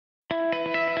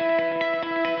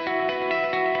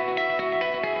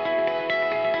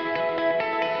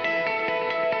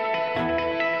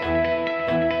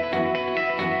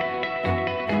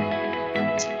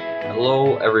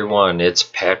Hello everyone, it's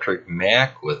Patrick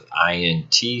Mack with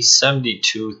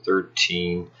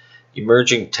INT7213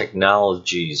 Emerging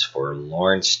Technologies for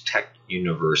Lawrence Tech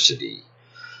University.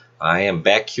 I am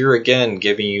back here again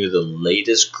giving you the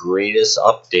latest, greatest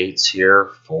updates here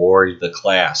for the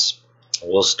class.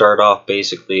 We'll start off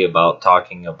basically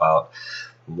talking about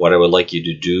what I would like you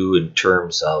to do in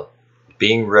terms of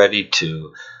being ready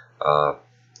to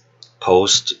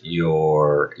post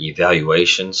your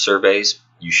evaluation surveys.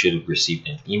 You should have received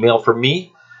an email from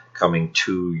me coming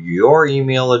to your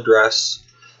email address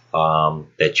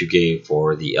that you gave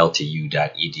for the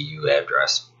ltu.edu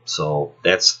address. So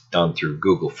that's done through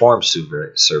Google Forms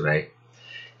survey.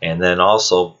 And then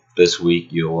also this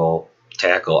week you will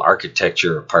tackle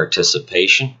architecture of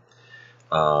participation.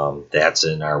 That's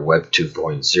in our Web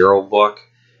 2.0 book.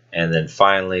 And then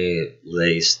finally,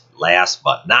 last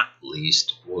but not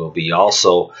least, we'll be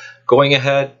also going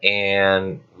ahead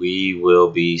and we will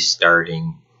be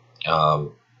starting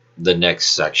the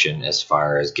next section as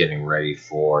far as getting ready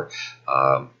for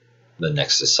the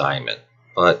next assignment.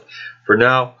 But for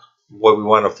now, what we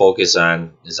want to focus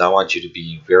on is I want you to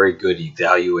be very good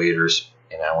evaluators,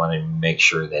 and I want to make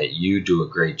sure that you do a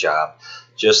great job,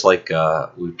 just like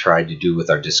we've tried to do with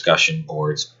our discussion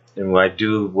boards. And what I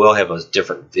do, we'll have a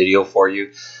different video for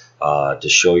you to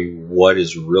show you what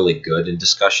is really good in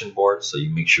discussion boards, so you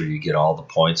make sure you get all the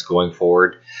points going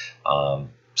forward.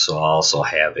 So I'll also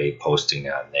have a posting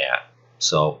on that.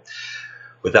 So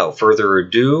without further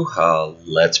ado,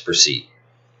 let's proceed.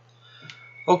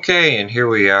 Okay, and here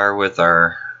we are with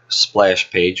our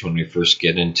splash page when we first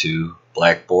get into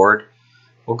Blackboard.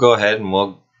 We'll go ahead and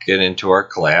we'll get into our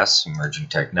class, Emerging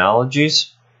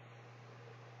Technologies.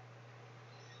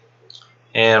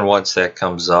 And once that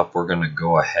comes up, we're going to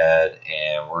go ahead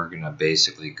and we're going to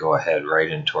basically go ahead right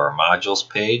into our modules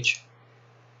page.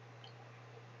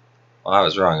 Well, I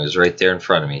was wrong. It was right there in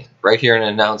front of me. Right here in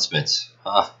announcements.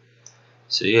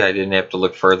 See, I didn't have to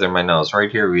look further in my notes. Right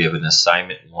here we have an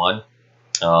assignment 1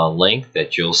 link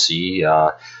that you'll see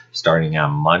starting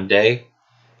on Monday.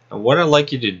 And what I'd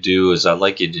like you to do is I'd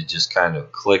like you to just kind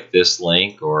of click this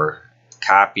link or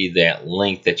copy that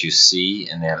link that you see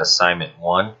in that assignment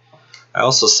 1. I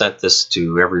also sent this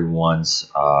to everyone's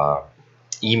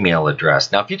email address.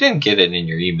 Now, if you didn't get it in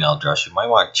your email address, you might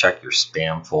want to check your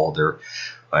spam folder,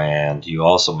 and you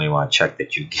also may want to check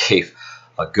that you gave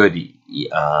a good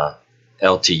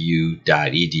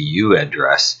ltu.edu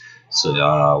address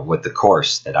with the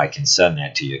course, that I can send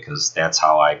that to you, because that's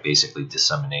how I basically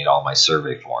disseminate all my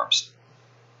survey forms.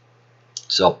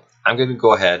 So I'm going to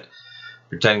go ahead,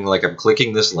 pretending like I'm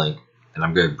clicking this link, and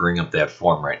I'm going to bring up that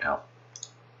form right now.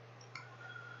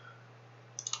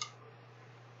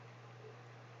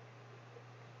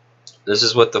 This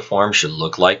is what the form should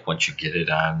look like once you get it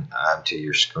onto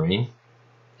your screen.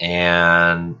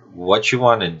 And what you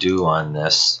want to do on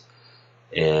this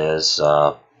is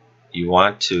you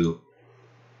want to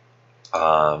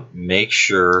make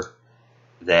sure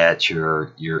that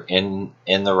you're in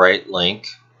the right link.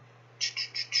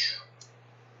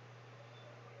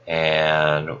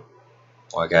 And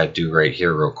what I got to do right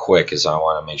here real quick is I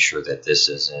want to make sure that this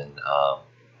is in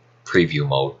preview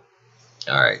mode.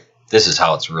 Alright. This is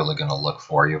how it's really going to look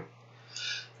for you.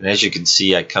 And as you can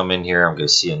see, I come in here, I'm going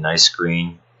to see a nice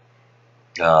screen.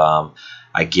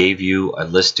 I gave you a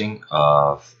listing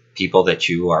of people that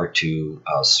you are to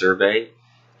survey.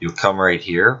 You'll come right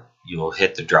here, you'll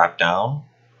hit the drop down,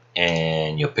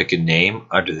 and you'll pick a name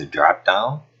under the drop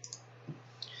down.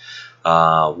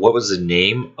 What was the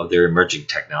name of their emerging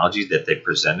technology that they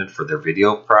presented for their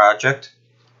video project?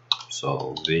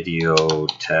 So video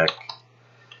tech,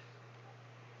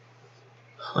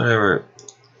 whatever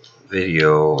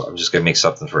video. I'm just going to make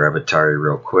something for Avatari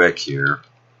real quick here.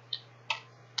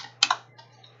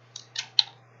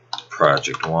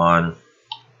 Project 1.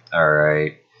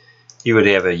 Alright. You would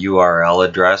have a URL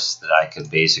address that I could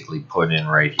basically put in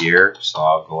right here. So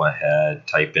I'll go ahead,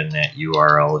 type in that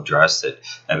URL address that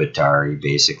Avatari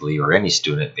basically, or any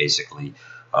student basically,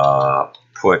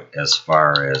 put as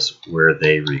far as where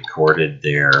they recorded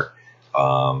their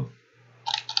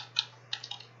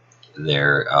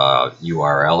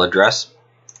URL address.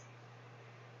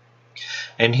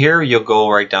 And here you'll go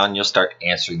right down, you'll start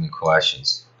answering the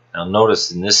questions. Now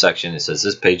notice in this section it says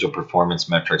this page of performance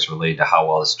metrics related to how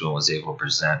well the student was able to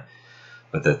present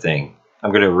with the thing.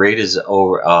 I'm going to rate his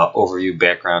overview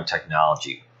background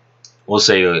technology. We'll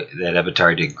say that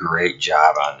Avatari did a great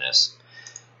job on this.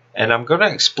 And I'm going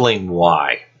to explain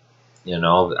why. You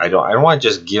know, I don't want to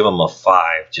just give them a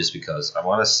 5 just because. I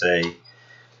want to say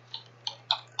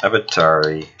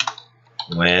Avatari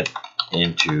went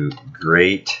into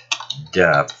great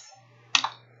depth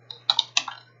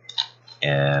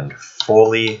and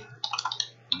fully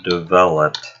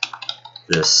developed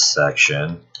this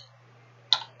section,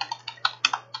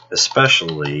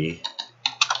 especially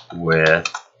with,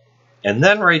 and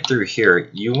then right through here,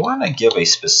 you want to give a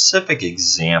specific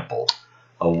example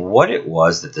of what it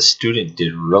was that the student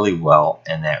did really well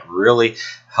and that really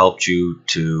helped you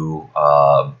to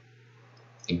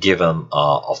give them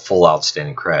a full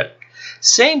outstanding credit.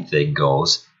 Same thing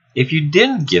goes if you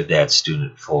didn't give that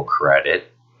student full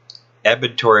credit.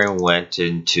 Edmontorian went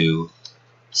into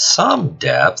some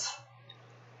depth,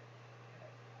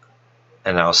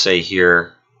 and I'll say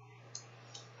here,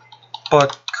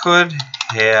 but could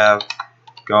have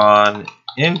gone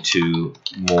into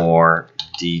more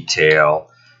detail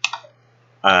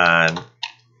on,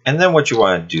 and then what you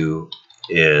want to do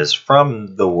is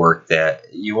from the work that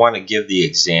you want to give the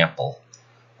example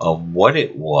of what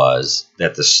it was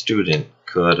that the student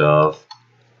could have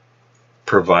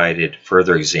provided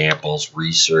further examples,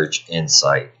 research,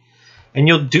 insight. And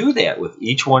you'll do that with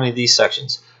each one of these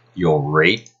sections. You'll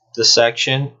rate the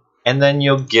section and then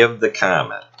you'll give the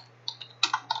comment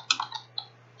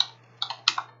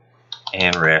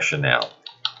and rationale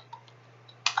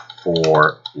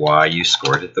for why you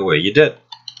scored it the way you did.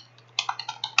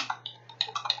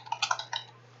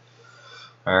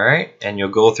 Alright, and you'll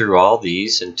go through all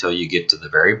these until you get to the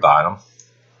very bottom.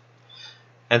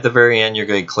 At the very end, you're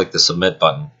going to click the submit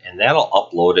button, and that'll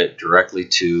upload it directly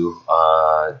to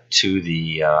my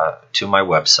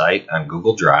website on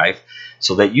Google Drive,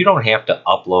 so that you don't have to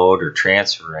upload or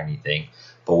transfer anything.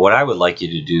 But what I would like you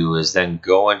to do is then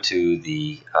go into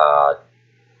the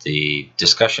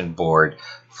discussion board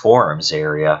forums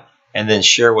area, and then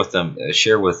share with them,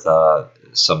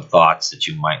 some thoughts that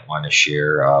you might want to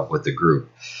share with the group.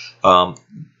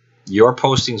 Your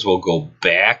postings will go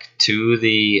back to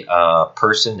the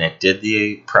person that did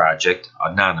the project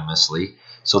anonymously,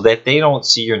 so that they don't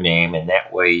see your name, and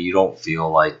that way you don't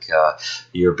feel like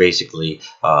you're basically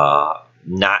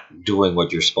not doing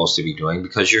what you're supposed to be doing,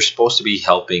 because you're supposed to be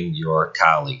helping your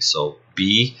colleagues. So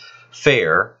be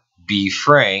fair, be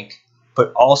frank,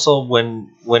 but also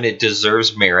when it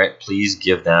deserves merit, please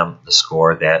give them the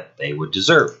score that they would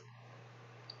deserve,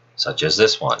 such as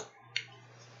this one.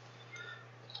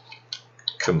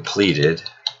 Completed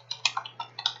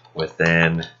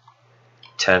within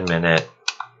 10-minute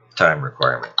time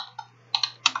requirement.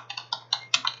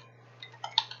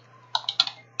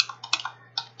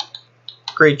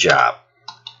 Great job.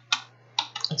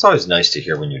 It's always nice to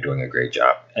hear when you're doing a great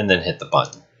job. And then hit the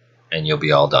button and you'll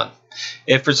be all done.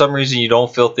 If for some reason you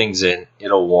don't fill things in,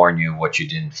 it'll warn you what you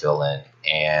didn't fill in,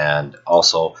 and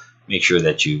also make sure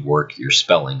that you work your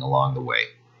spelling along the way.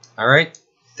 Alright,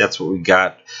 that's what we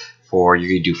got for, you're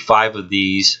going to do 5 of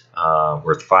these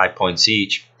worth 5 points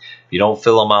each. If you don't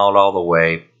fill them out all the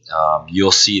way,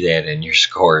 you'll see that in your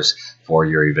scores for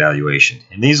your evaluation.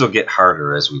 And these will get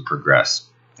harder as we progress.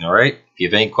 Alright, if you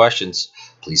have any questions,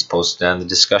 please post it on the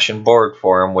discussion board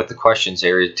forum with the questions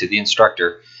area to the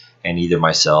instructor, and either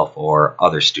myself or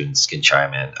other students can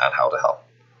chime in on how to help.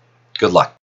 Good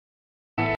luck.